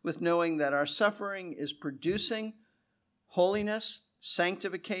content with knowing that our suffering is producing holiness,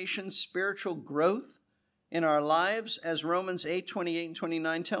 sanctification, spiritual growth in our lives, as Romans 8, 28 and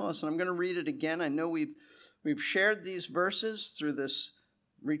 29 tell us. And I'm going to read it again. I know we've shared these verses through this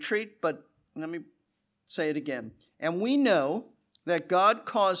retreat, but let me say it again. And we know that God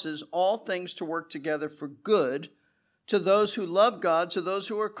causes all things to work together for good to those who love God, to those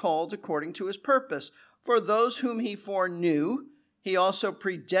who are called according to his purpose. For those whom he foreknew, he also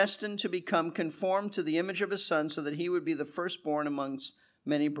predestined to become conformed to the image of his Son, so that he would be the firstborn amongst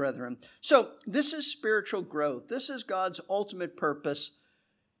many brethren. So this is spiritual growth. This is God's ultimate purpose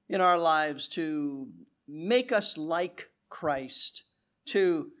in our lives, to make us like Christ,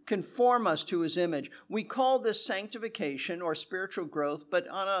 to conform us to his image. We call this sanctification or spiritual growth, but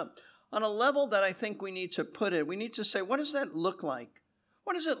on a level that I think we need to put it, we need to say, what does that look like?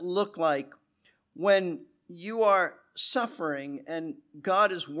 What does it look like when you are suffering and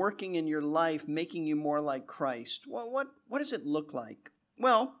God is working in your life, making you more like Christ? Well, what does it look like?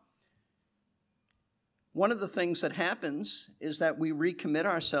 Well, one of the things that happens is that we recommit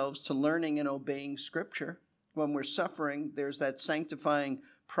ourselves to learning and obeying Scripture. When we're suffering, there's that sanctifying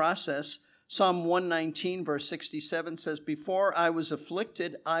process. Psalm 119, verse 67 says, "Before I was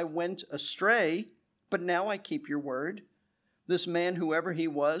afflicted, I went astray, but now I keep your word." This man, whoever he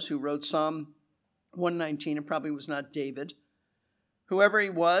was, who wrote Psalm 119, it probably was not David. Whoever he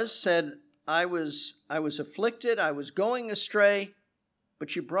was said, I was afflicted, I was going astray,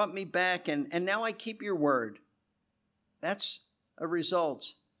 but you brought me back, and now I keep your word. That's a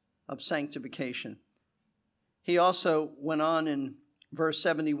result of sanctification. He also went on in verse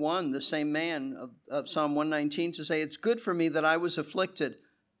 71, the same man of Psalm 119, to say, "It's good for me that I was afflicted,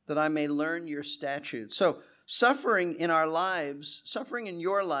 that I may learn your statutes." So suffering in our lives, suffering in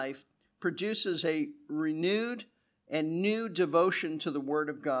your life, produces a renewed and new devotion to the Word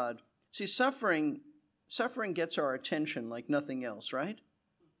of God. See, suffering gets our attention like nothing else, right?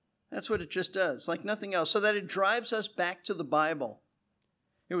 That's what it just does, like nothing else, so that it drives us back to the Bible.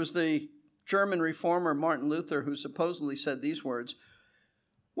 It was the German reformer Martin Luther who supposedly said these words,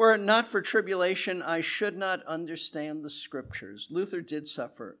 "Were it not for tribulation, I should not understand the Scriptures." Luther did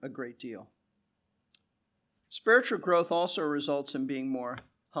suffer a great deal. Spiritual growth also results in being more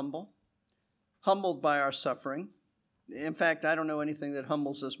humbled by our suffering. In fact, I don't know anything that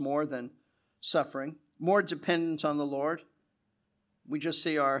humbles us more than suffering. More dependence on the Lord. We just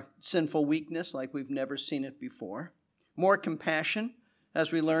see our sinful weakness like we've never seen it before. More compassion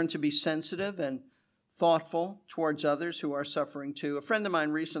as we learn to be sensitive and thoughtful towards others who are suffering too. A friend of mine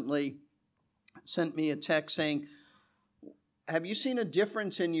recently sent me a text saying, "Have you seen a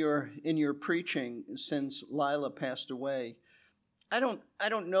difference in your preaching since Lila passed away?" I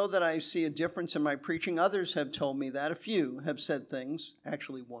don't know that I see a difference in my preaching. Others have told me that. A few have said things,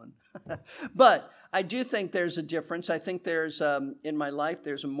 actually one. But I do think there's a difference. I think there's, in my life,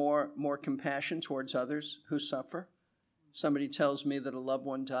 there's a more compassion towards others who suffer. Somebody tells me that a loved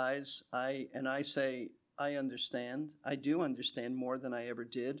one dies, I say, I understand. I do understand more than I ever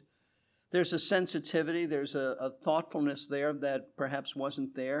did. There's a sensitivity, there's a thoughtfulness there that perhaps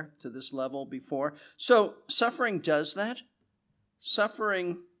wasn't there to this level before. So suffering does that.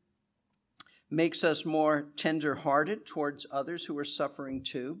 Suffering makes us more tender-hearted towards others who are suffering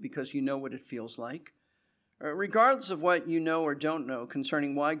too, because you know what it feels like. Regardless of what you know or don't know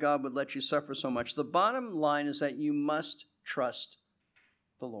concerning why God would let you suffer so much, the bottom line is that you must trust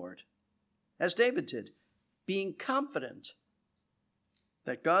the Lord, as David did, being confident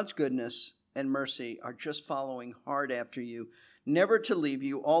that God's goodness and mercy are just following hard after you, never to leave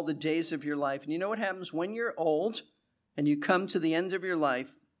you all the days of your life. And you know what happens when you're old and you come to the end of your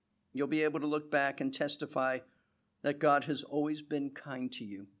life? You'll be able to look back and testify that God has always been kind to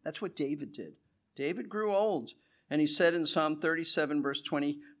you. That's what David did. David grew old, and he said in Psalm 37, verse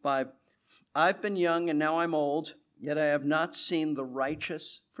 25, I've been young and now I'm old, yet I have not seen the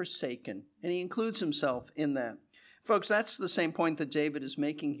righteous forsaken. And he includes himself in that. Folks, that's the same point that David is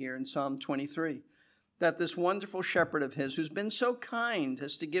making here in Psalm 23, that this wonderful shepherd of his, who's been so kind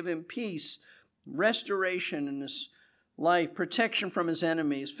as to give him peace, restoration in his life, protection from his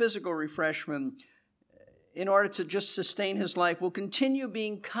enemies, physical refreshment, in order to just sustain his life, will continue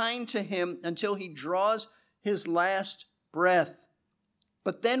being kind to him until he draws his last breath.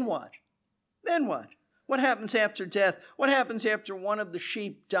 But then what? Then what? What happens after death? What happens after one of the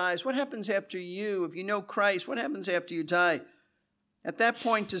sheep dies? What happens after you, if you know Christ? What happens after you die? At that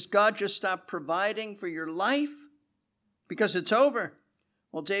point, does God just stop providing for your life because it's over?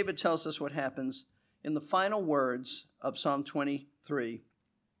 Well, David tells us what happens in the final words of Psalm 23.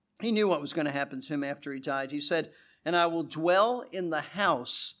 He knew what was going to happen to him after he died. He said, and I will dwell in the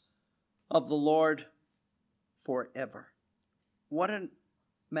house of the Lord forever. What a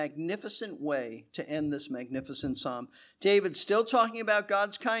magnificent way to end this magnificent psalm. David's still talking about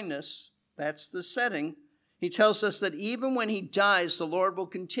God's kindness. That's the setting. He tells us that even when he dies, the Lord will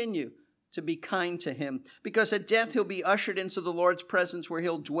continue to be kind to him, because at death he'll be ushered into the Lord's presence, where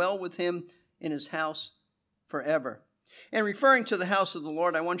he'll dwell with him in his house forever. And referring to the house of the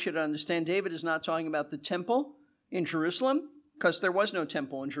Lord, I want you to understand David is not talking about the temple in Jerusalem, because there was no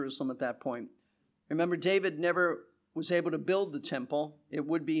temple in Jerusalem at that point. Remember, David never was able to build the temple. It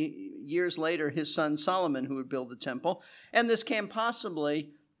would be years later his son Solomon who would build the temple. And this can't possibly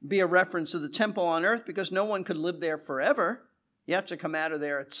be a reference to the temple on earth, because no one could live there forever. You have to come out of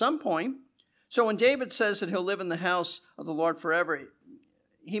there at some point. So when David says that he'll live in the house of the Lord forever,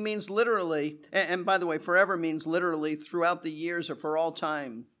 he means literally, and by the way, forever means literally throughout the years or for all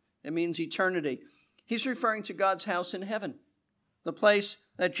time. It means eternity. He's referring to God's house in heaven, the place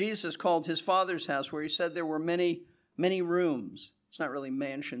that Jesus called his Father's house, where he said there were many rooms. It's not really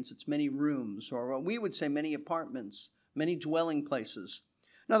mansions, it's many rooms, or what we would say many apartments, many dwelling places.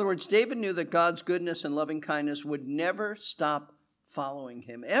 In other words, David knew that God's goodness and loving kindness would never stop following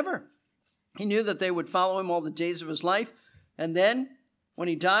him, ever. He knew that they would follow him all the days of his life, and then when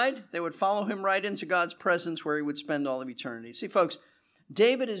he died, they would follow him right into God's presence, where he would spend all of eternity. See, folks,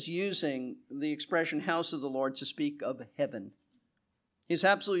 David is using the expression house of the Lord to speak of heaven. He's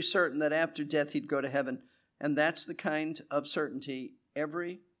absolutely certain that after death he'd go to heaven. And that's the kind of certainty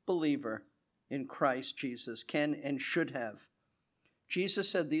every believer in Christ Jesus can and should have. Jesus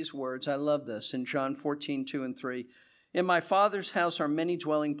said these words, I love this, in John 14:2-3. In my Father's house are many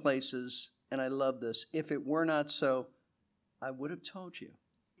dwelling places, and I love this. If it were not so, I would have told you.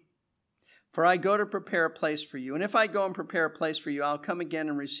 For I go to prepare a place for you. And if I go and prepare a place for you, I'll come again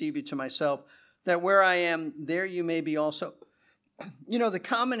and receive you to myself, that where I am, there you may be also. You know, the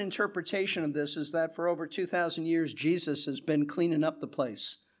common interpretation of this is that for over 2,000 years, Jesus has been cleaning up the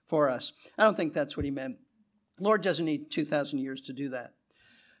place for us. I don't think that's what he meant. The Lord doesn't need 2,000 years to do that.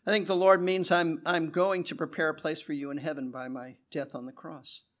 I think the Lord means I'm going to prepare a place for you in heaven by my death on the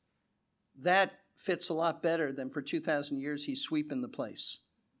cross. That fits a lot better than for 2,000 years he's sweeping the place.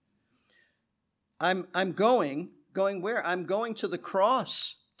 I'm going where? I'm going to the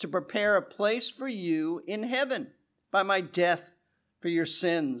cross to prepare a place for you in heaven by my death for your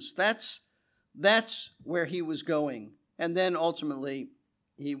sins. That's where he was going. And then ultimately,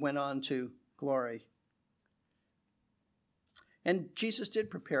 he went on to glory. And Jesus did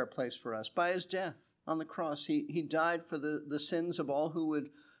prepare a place for us by his death on the cross. He died for the sins of all who would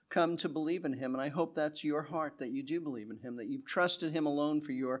come to believe in him. And I hope that's your heart, that you do believe in him, that you've trusted him alone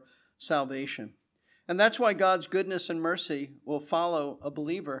for your salvation. And that's why God's goodness and mercy will follow a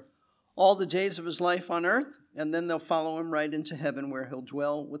believer all the days of his life on earth, and then they'll follow him right into heaven, where he'll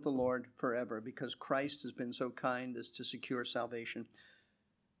dwell with the Lord forever, because Christ has been so kind as to secure salvation.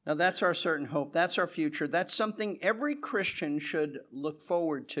 Now that's our certain hope. That's our future. That's something every Christian should look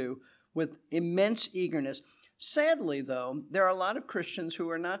forward to with immense eagerness. Sadly, though, there are a lot of Christians who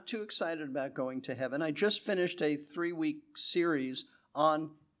are not too excited about going to heaven. I just finished a 3-week series on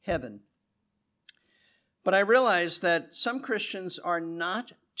heaven. But I realized that some Christians are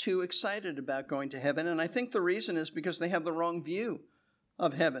not too excited about going to heaven, and I think the reason is because they have the wrong view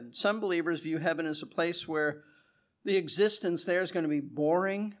of heaven. Some believers view heaven as a place where the existence there is going to be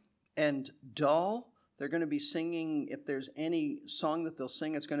boring and dull. They're going to be singing, if there's any song that they'll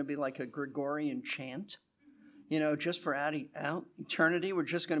sing, it's going to be like a Gregorian chant. Just for out eternity, we're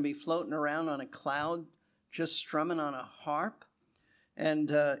just going to be floating around on a cloud, just strumming on a harp. And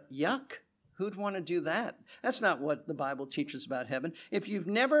yuck, who'd want to do that? That's not what the Bible teaches about heaven. If you've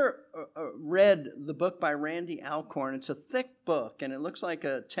never read the book by Randy Alcorn, it's a thick book, and it looks like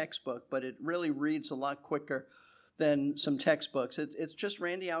a textbook, but it really reads a lot quicker than some textbooks. It's just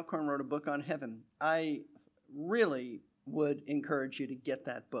Randy Alcorn wrote a book on heaven. I really would encourage you to get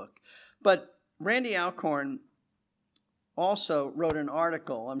that book. But Randy Alcorn also wrote an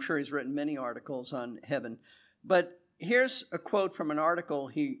article. I'm sure he's written many articles on heaven. But here's a quote from an article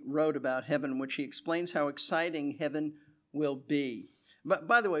he wrote about heaven, which he explains how exciting heaven will be. But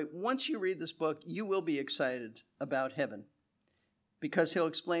by the way, once you read this book, you will be excited about heaven, because he'll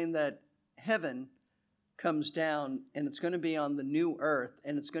explain that heaven comes down and it's going to be on the new earth,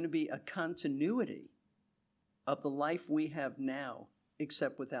 and it's going to be a continuity of the life we have now,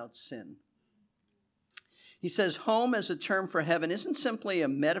 except without sin. He says, home as a term for heaven isn't simply a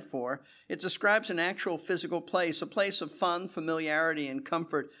metaphor. It describes an actual physical place, a place of fun, familiarity, and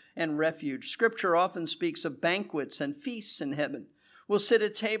comfort and refuge. Scripture often speaks of banquets and feasts in heaven. We'll sit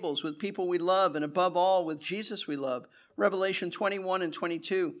at tables with people we love, and above all, with Jesus we love. Revelation 21 and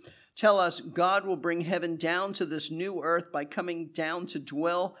 22 tell us God will bring heaven down to this new earth by coming down to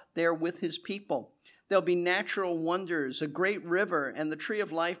dwell there with his people. There'll be natural wonders, a great river, and the tree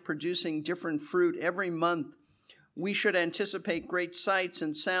of life producing different fruit every month. We should anticipate great sights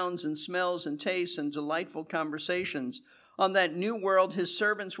and sounds and smells and tastes and delightful conversations. On that new world, his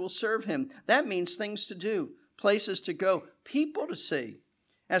servants will serve him. That means things to do, places to go, people to see.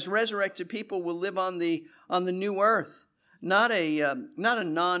 As resurrected people will live on the new earth, not a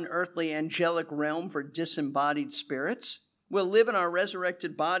non-earthly angelic realm for disembodied spirits. We'll live in our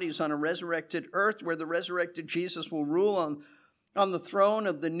resurrected bodies on a resurrected earth where the resurrected Jesus will rule on the throne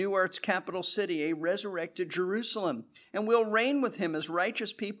of the new earth's capital city, a resurrected Jerusalem. And we'll reign with him as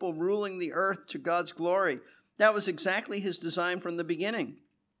righteous people ruling the earth to God's glory. That was exactly his design from the beginning.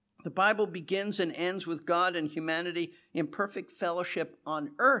 The Bible begins and ends with God and humanity in perfect fellowship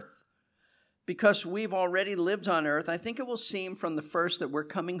on earth. Because we've already lived on earth, I think it will seem from the first that we're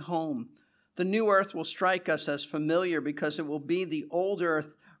coming home. The new earth will strike us as familiar because it will be the old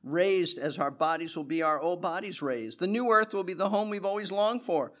earth raised as our bodies will be our old bodies raised. The new earth will be the home we've always longed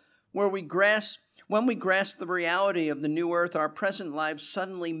for, when we grasp the reality of the new earth, our present lives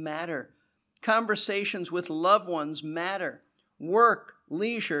suddenly matter. Conversations with loved ones matter. Work,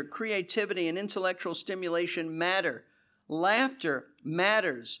 leisure, creativity, and intellectual stimulation matter. Laughter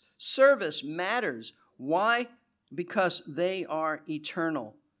matters. Service matters. Why? Because they are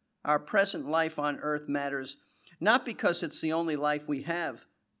eternal. Our present life on earth matters, not because it's the only life we have,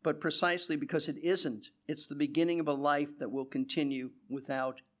 but precisely because it isn't. It's the beginning of a life that will continue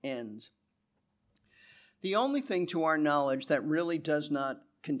without end. The only thing to our knowledge that really does not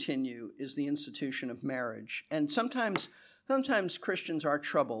continue is the institution of marriage. And sometimes Christians are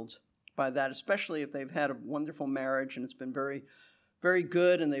troubled by that, especially if they've had a wonderful marriage and it's been very, very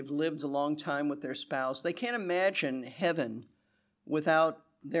good and they've lived a long time with their spouse. They can't imagine heaven without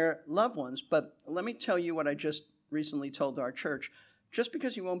their loved ones. But let me tell you what I just recently told our church. Just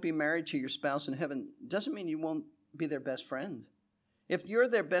because you won't be married to your spouse in heaven doesn't mean you won't be their best friend. If you're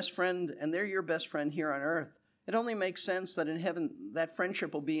their best friend and they're your best friend here on earth, it only makes sense that in heaven that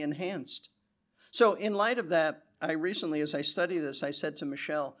friendship will be enhanced. So in light of that, I recently, as I studied this, I said to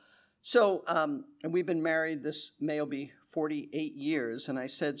Michelle, and we've been married, this May will be 48 years, and I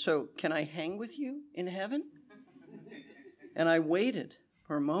said, so can I hang with you in heaven? And I waited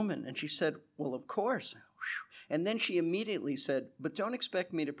for a moment, and she said, well, of course. And then she immediately said, but don't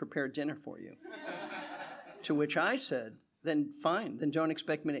expect me to prepare dinner for you. To which I said, then fine, then don't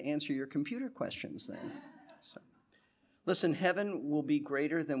expect me to answer your computer questions then. So, listen, heaven will be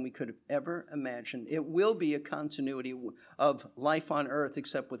greater than we could have ever imagined. It will be a continuity of life on earth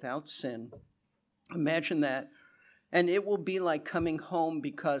except without sin. Imagine that. And it will be like coming home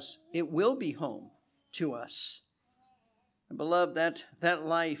because it will be home to us. And beloved, that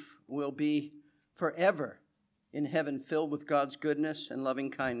life will be forever in heaven, filled with God's goodness and loving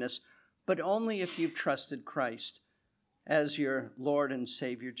kindness, but only if you've trusted Christ as your Lord and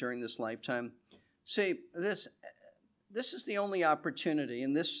Savior during this lifetime. See, this is the only opportunity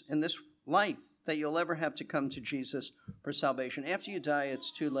in this life that you'll ever have to come to Jesus for salvation. After you die,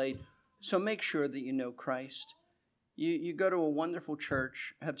 it's too late. So make sure that you know Christ. You go to a wonderful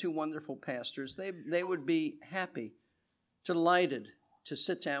church, have two wonderful pastors. They would be happy, delighted to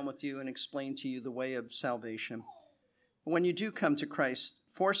sit down with you and explain to you the way of salvation. When you do come to Christ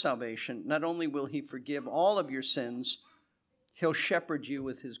for salvation, not only will he forgive all of your sins, he'll shepherd you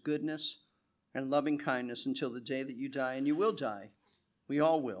with his goodness and loving kindness until the day that you die, and you will die. We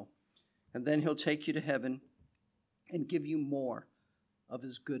all will. And then he'll take you to heaven and give you more of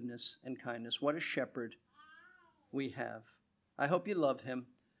his goodness and kindness. What a shepherd we have. I hope you love him.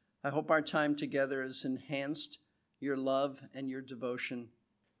 I hope our time together has enhanced your love and your devotion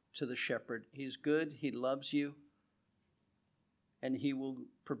to the shepherd. He's good. He loves you. And he will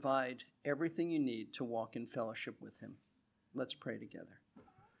provide everything you need to walk in fellowship with him. Let's pray together.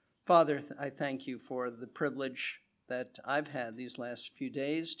 Father, I thank you for the privilege that I've had these last few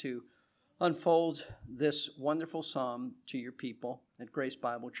days to unfold this wonderful psalm to your people at Grace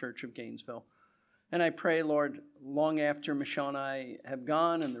Bible Church of Gainesville. And I pray, Lord, long after Michelle and I have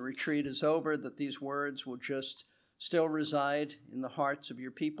gone and the retreat is over, that these words will just still reside in the hearts of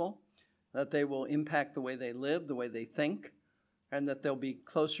your people, that they will impact the way they live, the way they think, and that they'll be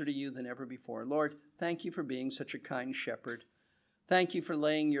closer to you than ever before. Lord, thank you for being such a kind shepherd. Thank you for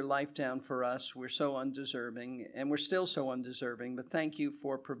laying your life down for us. We're so undeserving, and we're still so undeserving, but thank you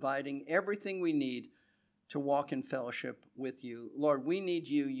for providing everything we need to walk in fellowship with you. Lord, we need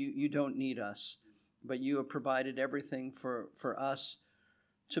you. You don't need us, but you have provided everything for us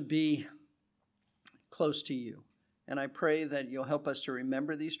to be close to you. And I pray that you'll help us to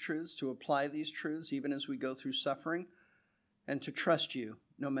remember these truths, to apply these truths, even as we go through suffering, and to trust you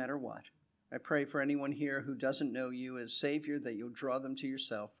no matter what. I pray for anyone here who doesn't know you as Savior, that you'll draw them to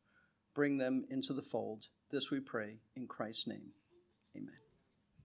yourself, bring them into the fold. This we pray in Christ's name. Amen.